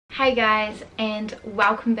Hey guys, and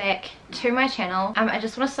welcome back to my channel. I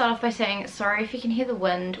just want to start off by saying sorry if you can hear the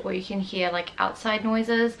wind or you can hear like outside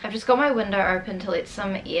noises. I've just got my window open to let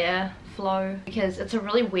some air flow because it's a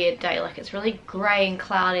really weird day. Like, it's really grey and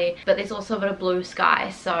cloudy, but there's also a bit of blue sky,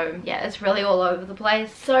 so yeah, it's really all over the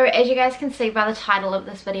place. So as you guys can see by the title of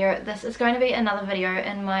this video, this is going to be another video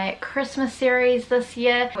in my Christmas series this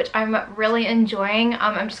year, which I'm really enjoying.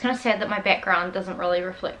 I'm just kind of sad that my background doesn't really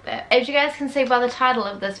reflect that. As you guys can see by the title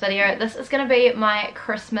of this video, this is going to be my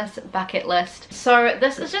Christmas bucket list. So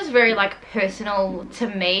this is just very like personal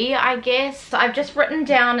to me, I guess. So I've just written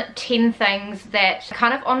down 10 things that are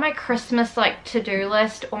kind of on my Christmas like to-do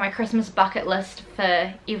list or my Christmas bucket list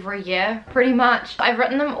for every year, pretty much. I've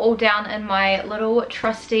written them all down in my little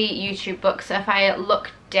trusty YouTube book, so if I look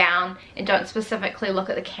down and don't specifically look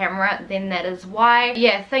at the camera, then that is why.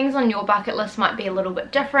 Yeah, things on your bucket list might be a little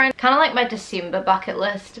bit different, kind of like my December bucket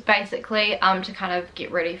list basically, to kind of get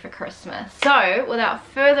ready for Christmas. So without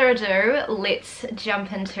further ado, let's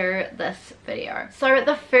jump into this video. So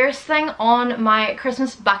the first thing on my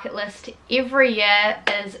Christmas bucket list every year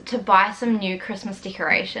is to buy some new Christmas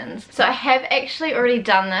decorations. So I have actually already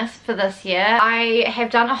done this for this year. I have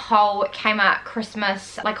done a whole Kmart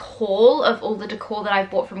Christmas like haul of all the decor that I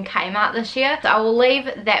bought from Kmart this year, so I will leave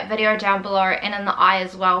that video down below and in the eye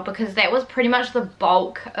as well, because that was pretty much the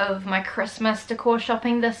bulk of my Christmas decor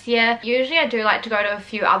shopping this year. Usually I do like to go to a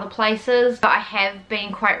few other places, but I have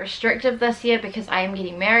been quite restrictive this year because I am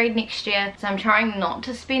getting married next year, so I'm trying not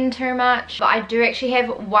to spend too much. But I do actually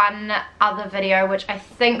have one other video, which I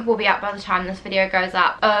think will be up by the time this video goes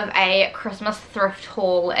up, of a Christmas thrift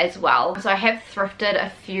haul as well. So I have thrifted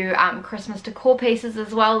a few Christmas decor pieces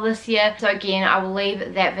as well this year, so again I will leave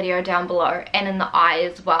that video down below and in the eye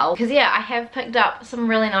as well, because yeah, I have picked up some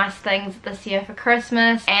really nice things this year for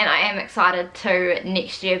Christmas, and I am excited to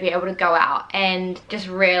next year be able to go out and just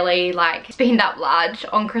really like spend up large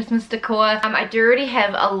on Christmas decor. I do already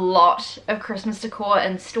have a lot of Christmas decor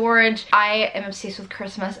in storage. I am obsessed with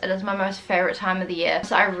Christmas. It is my most favorite time of the year,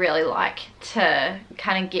 so I really like to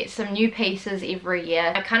kind of get some new pieces every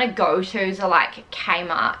year. My kind of go-tos are like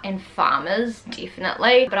Kmart and Farmers,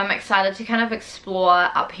 definitely, but I'm excited to kind of explore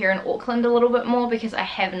up here in Auckland a little bit more, because I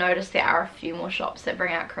have noticed there are a few more shops that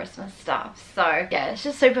bring out Christmas stuff. So yeah, it's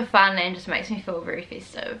just super fun and just makes me feel very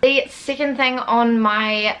festive. The second thing on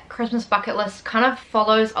my Christmas bucket list kind of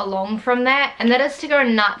follows along from that, and that is to go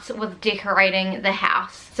nuts with decorating the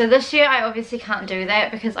house. So this year I obviously can't do that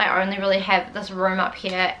because I only really have this room up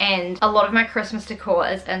here, and a lot of my Christmas decor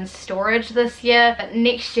is in storage this year. But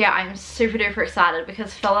next year I'm super duper excited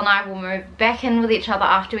because Phil and I will move back in with each other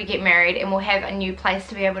after we get married, and we'll have a new place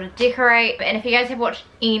to be able to decorate. And if you guys have watched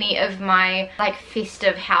any of my like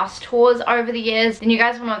festive house tours over the years, then you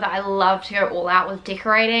guys will know that I love to go all out with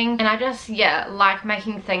decorating, and I just, yeah, like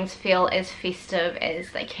making things feel as festive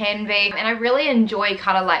as they can be. And I really enjoy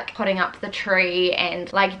kind of like putting up the tree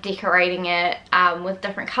and like decorating it with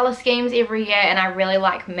different color schemes every year, and I really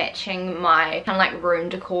like matching my kind of like room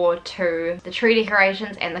decor to the tree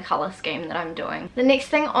decorations and the color scheme that I'm doing. The next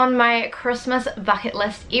thing on my Christmas bucket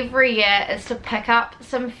list every year is to pick up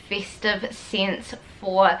some festive scents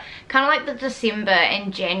for kind of like the December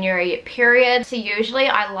and January period. So usually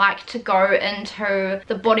I like to go into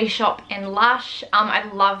the Body Shop and Lush.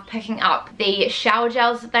 I love picking up the shower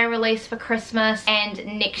gels that they release for Christmas, and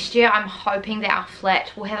next year I'm hoping that our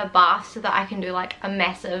flat will have a bath so that I can do like a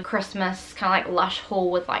massive Christmas kind of like Lush haul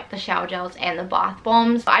with like the shower gels and the bath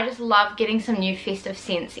bombs. I just love getting some new festive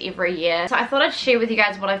scents every year, so I thought I'd share with you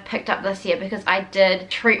guys what I've picked up this year, because I did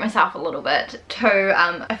treat myself a little bit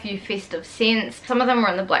to a few festive scents. Some of them were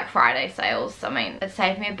in the Black Friday sales, so I mean it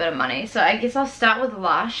saved me a bit of money. So I guess I'll start with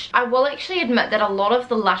Lush. I will actually admit that a lot of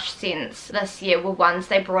the Lush scents this year were ones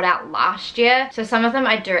they brought out last year, so some of them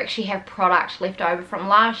I do actually have product left over from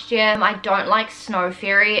last year. I don't like Snow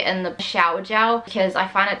Fairy in the shower gel because I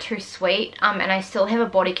find it too sweet, and I still have a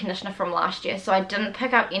body conditioner from last year, so I didn't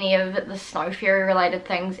pick up any of the Snow Fairy related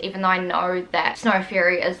things, even though I know that Snow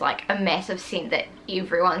Fairy is like a massive scent that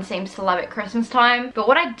everyone seems to love at Christmas time. But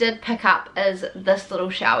what I did pick up is this little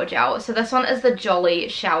shower gel. So this one is the Jolly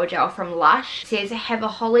shower gel from Lush. It says have a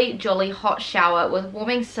holly jolly hot shower with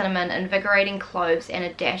warming cinnamon, invigorating cloves, and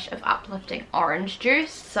a dash of uplifting orange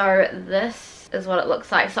juice. So this is what it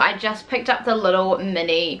looks like. So I just picked up the little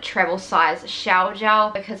mini travel size shower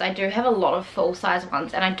gel because I do have a lot of full size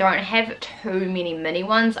ones and I don't have too many mini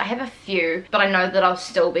ones. I have a few, but I know that I'll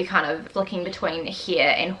still be kind of flicking between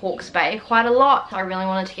here and Hawke's Bay quite a lot. So I really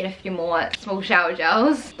wanted to get a few more small shower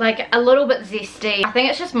gels. Like a little bit zesty. I think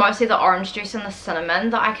it's just mostly the orange juice and the cinnamon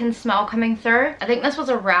that I can smell coming through. I think this was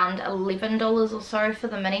around $11 or so for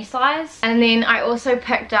the mini size. And then I also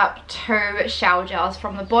picked up 2 shower gels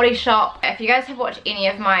from the Body Shop. If you guys have watched any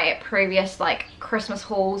of my previous like Christmas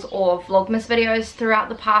hauls or vlogmas videos throughout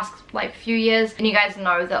the past like few years, and you guys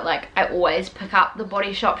know that like I always pick up the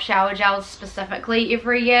Body Shop shower gels specifically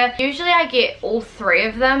every year. Usually I get all 3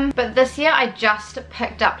 of them, but this year I just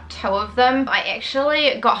picked up 2 of them. I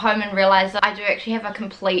actually got home and realized that I do actually have a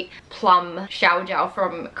complete plum shower gel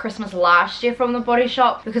from Christmas last year from the Body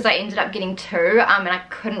Shop, because I ended up getting 2 and I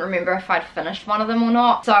couldn't remember if I'd finished one of them or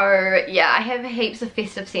not. So yeah, I have heaps of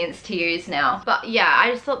festive scents to use now. But yeah,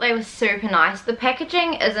 I just thought they were super nice. The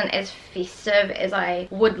packaging isn't as festive as I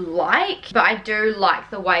would like, but I do like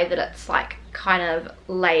the way that it's like kind of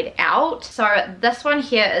laid out. So this one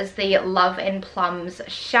here is the Love and Plums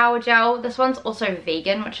shower gel. This one's also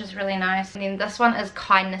vegan, which is really nice. And then this one is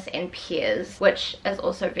Kindness and Pears, which is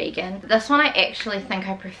also vegan. This one I actually think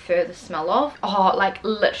I prefer the smell of. Oh, like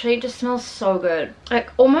literally just smells so good.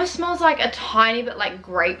 Like almost smells like a tiny bit like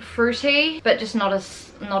grapefruity, but just not as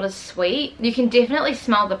sweet. You can definitely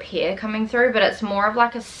smell the pear coming through, but it's more of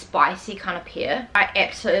like a spicy kind of pear. I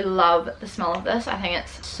absolutely love the smell of this. I think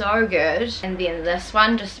it's so good. And then this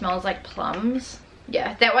one just smells like plums.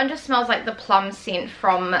 Yeah, that one just smells like the plum scent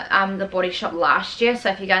from the Body Shop last year. So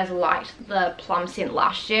if you guys liked the plum scent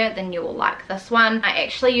last year, then you will like this one. I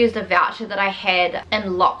actually used a voucher that I had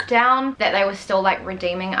in lockdown that they were still like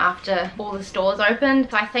redeeming after all the stores opened.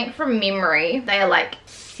 So I think from memory they are like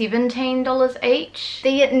 $17 each.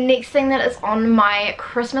 The next thing that is on my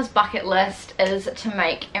Christmas bucket list is to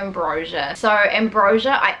make ambrosia. So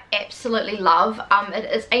ambrosia I absolutely love. It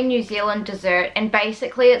is a New Zealand dessert, and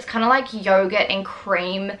basically it's kind of like yogurt and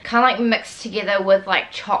cream, kind of like mixed together with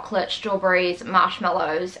like chocolate, strawberries,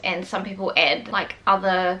 marshmallows, and some people add like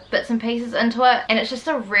other bits and pieces into it, and it's just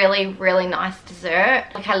a really nice dessert.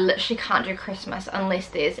 Like I literally can't do Christmas unless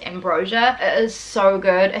there's ambrosia. It is so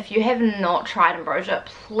good. If you have not tried ambrosia,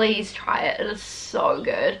 please try it. It is so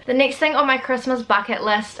good. The next thing on my Christmas bucket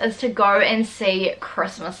list is to go and see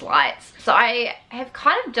Christmas lights. So I have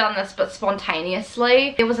kind of done this but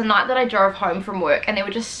spontaneously. There was a night that I drove home from work and there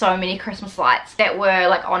were just so many Christmas lights that were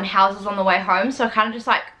like on houses on the way home, so I kind of just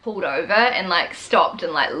like pulled over and like stopped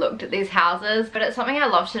and like looked at these houses. But it's something I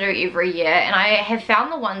love to do every year, and I have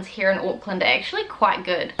found the ones here in Auckland are actually quite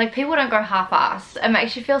good. Like people don't go half-assed. It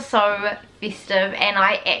makes you feel so festive, and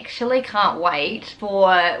I actually can't wait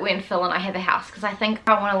for when Phil and I have a house, because I think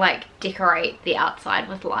I want to like decorate the outside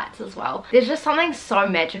with lights as well. There's just something so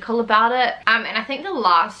magical about it. And I think the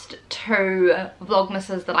last 2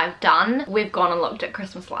 vlogmases that I've done, we've gone and looked at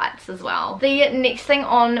Christmas lights as well. The next thing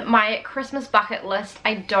on my Christmas bucket list,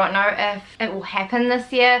 I don't know if it will happen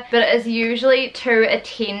this year, but it is usually to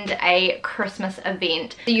attend a Christmas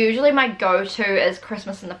event. So usually my go-to is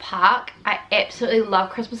Christmas in the park. I absolutely love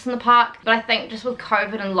Christmas in the park, but I think just with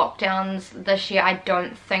COVID and lockdowns this year, I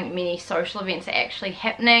don't think many social events are actually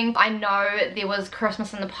happening. I know there was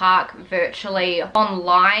Christmas in the park virtually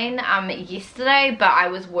online yesterday, but I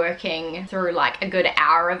was working through like a good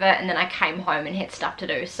hour of it, and then I came home and had stuff to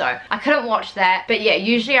do, so I couldn't watch that. But yeah,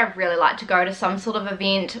 usually I really like to go to some sort of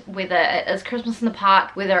event, whether it is Christmas in the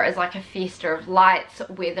park, whether it is like a fiesta of lights,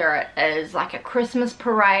 whether it is like a Christmas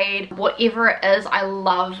parade, whatever it is. I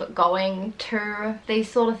love going to these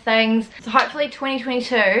sort of things. So hopefully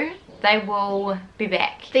 2022 they will be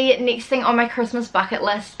back. The next thing on my Christmas bucket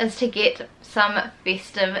list is to get some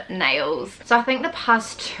festive nails. So I think the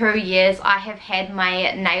past 2 years I have had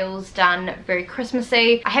my nails done very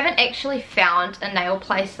Christmassy. I haven't actually found a nail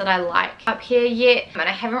place that I like up here yet, and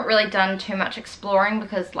I haven't really done too much exploring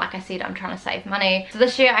because, like I said, I'm trying to save money. So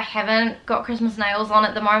this year I haven't got Christmas nails on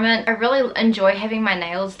at the moment. I really enjoy having my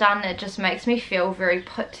nails done. It just makes me feel very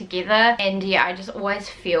put together, and yeah, I just always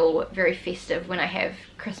feel very festive when I have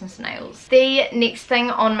Christmas nails. The next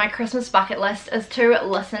thing on my Christmas bucket list is to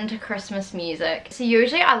listen to Christmas music. So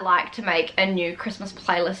usually I like to make a new Christmas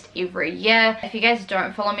playlist every year. If you guys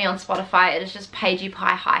don't follow me on Spotify, it is just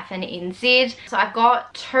paigeiepie-nz. So I've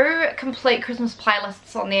got 2 complete Christmas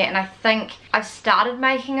playlists on there, and I think I've started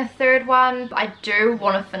making a 3rd one. I do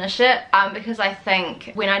want to finish it because I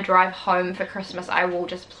think when I drive home for Christmas I will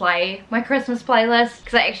just play my Christmas playlist,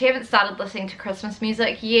 because I actually haven't started listening to Christmas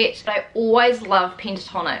music yet. But I always love Paige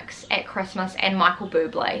Pentatonics at Christmas and Michael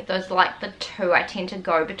Bublé. Those are like the two I tend to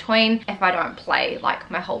go between if I don't play like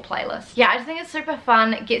my whole playlist. Yeah, I just think it's super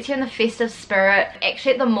fun. It gets you in the festive spirit.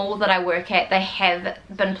 Actually at the mall that I work at, they have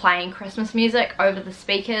been playing Christmas music over the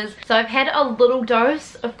speakers. So I've had a little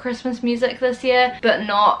dose of Christmas music this year, but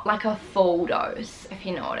not like a full dose, if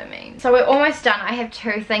you know what I mean. So we're almost done. I have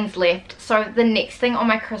 2 things left. So the next thing on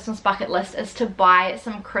my Christmas bucket list is to buy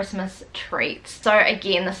some Christmas treats. So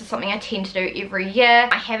again, this is something I tend to do every year.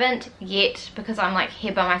 I haven't yet because I'm like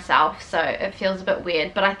here by myself, so it feels a bit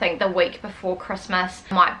weird, but I think the week before Christmas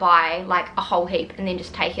I might buy like a whole heap and then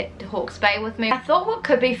just take it to Hawke's Bay with me. I thought what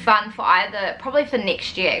could be fun for either, probably for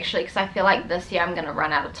next year actually, because I feel like this year I'm gonna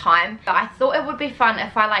run out of time, but I thought it would be fun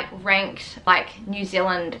if I like ranked like New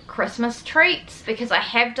Zealand Christmas treats, because I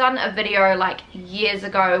have done a video like years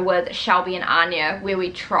ago with Shelby and Anya where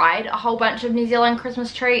we tried a whole bunch of New Zealand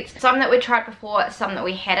Christmas treats, some that we tried before, some that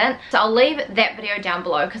we hadn't. So I'll leave that video down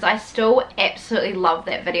below because I still absolutely love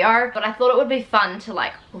that video, but I thought it would be fun to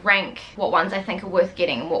like rank what ones I think are worth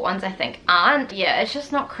getting and what ones I think aren't. Yeah, it's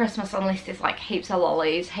just not Christmas unless there's like heaps of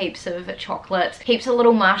lollies, heaps of chocolates, heaps of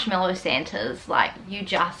little marshmallow Santas. Like, you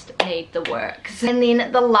just need the works. And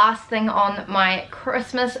then the last thing on my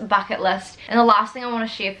Christmas bucket list, and the last thing I want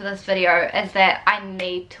to share for this video, is that I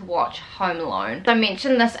need to watch Home Alone. So I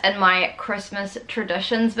mentioned this in my Christmas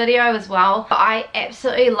traditions video as well. I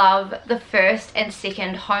absolutely love the first and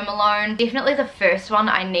second Home Alone. Definitely the first one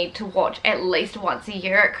I need to watch at least once a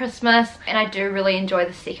year at Christmas, and I do really enjoy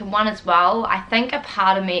the second one as well. I think a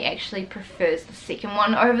part of me actually prefers the second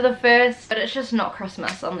one over the first, but it's just not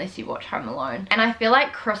Christmas unless you watch Home Alone. And I feel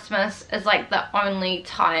like Christmas is like the only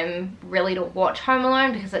time really to watch Home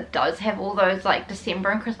Alone because it does have all those like December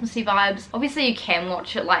and Christmassy vibes. Obviously you can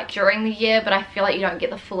watch it like during the year, but I feel like you don't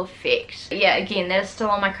get the full effect. But yeah, again, that is still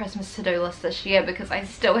on my Christmas to-do list this year because I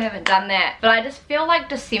still haven't done that. But I just feel like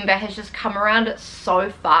December has just come around so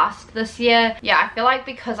fast this year. Yeah, I feel like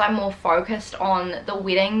because I'm more focused on the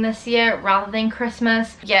wedding this year rather than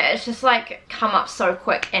Christmas, yeah, it's just like come up so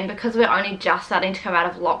quick. And because we're only just starting to come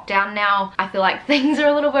out of lockdown now, I feel like things are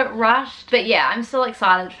a little bit rushed. But yeah, I'm still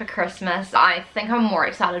excited for Christmas. I think I'm more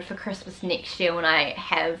excited for Christmas next year when I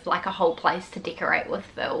have like a whole place to decorate with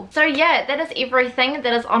Phil. So yeah, that is everything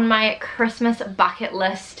that is on my Christmas bucket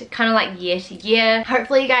list, kind of like year to year.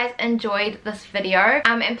 Hopefully you guys enjoyed this video,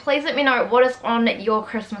 and please let me know what is on your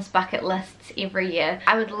Christmas bucket lists every year.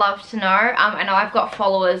 I would love to know. I know I've got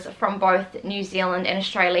followers from both New Zealand and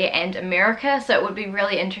Australia and America, so it would be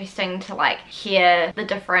really interesting to like hear the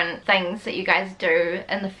different things that you guys do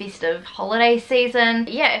in the festive holiday season.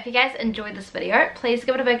 Yeah, if you guys enjoyed this video, please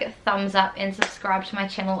give it a big thumbs up and subscribe to my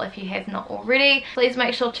channel if you have not already. Please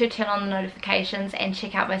make sure to turn on the notifications and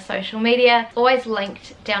check out my social media, always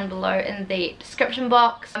linked down below in the description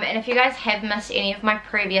box. And if you guys have missed any of my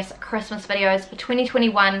previous Christmas videos for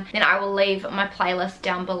 2021, then I will leave my playlist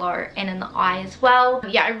down below and in the eye as well.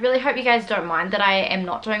 Yeah, I really hope you guys don't mind that I am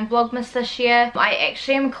not doing Vlogmas this year. I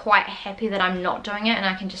actually am quite happy that I'm not doing it and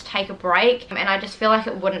I can just take a break, and I just feel like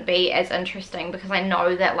it wouldn't be as interesting because I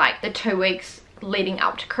know that like the 2 weeks leading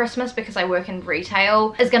up to Christmas, because I work in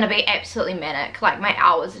retail, is going to be absolutely manic. Like my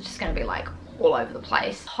hours are just going to be like all over the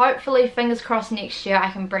place. Hopefully, fingers crossed, next year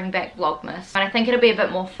I can bring back Vlogmas, and I think it'll be a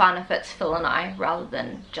bit more fun if it's Phil and I rather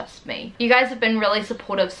than just me. You guys have been really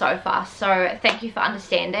supportive so far, so thank you for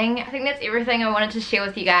understanding. I think that's everything I wanted to share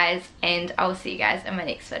with you guys, and I will see you guys in my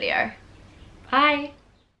next video. Bye!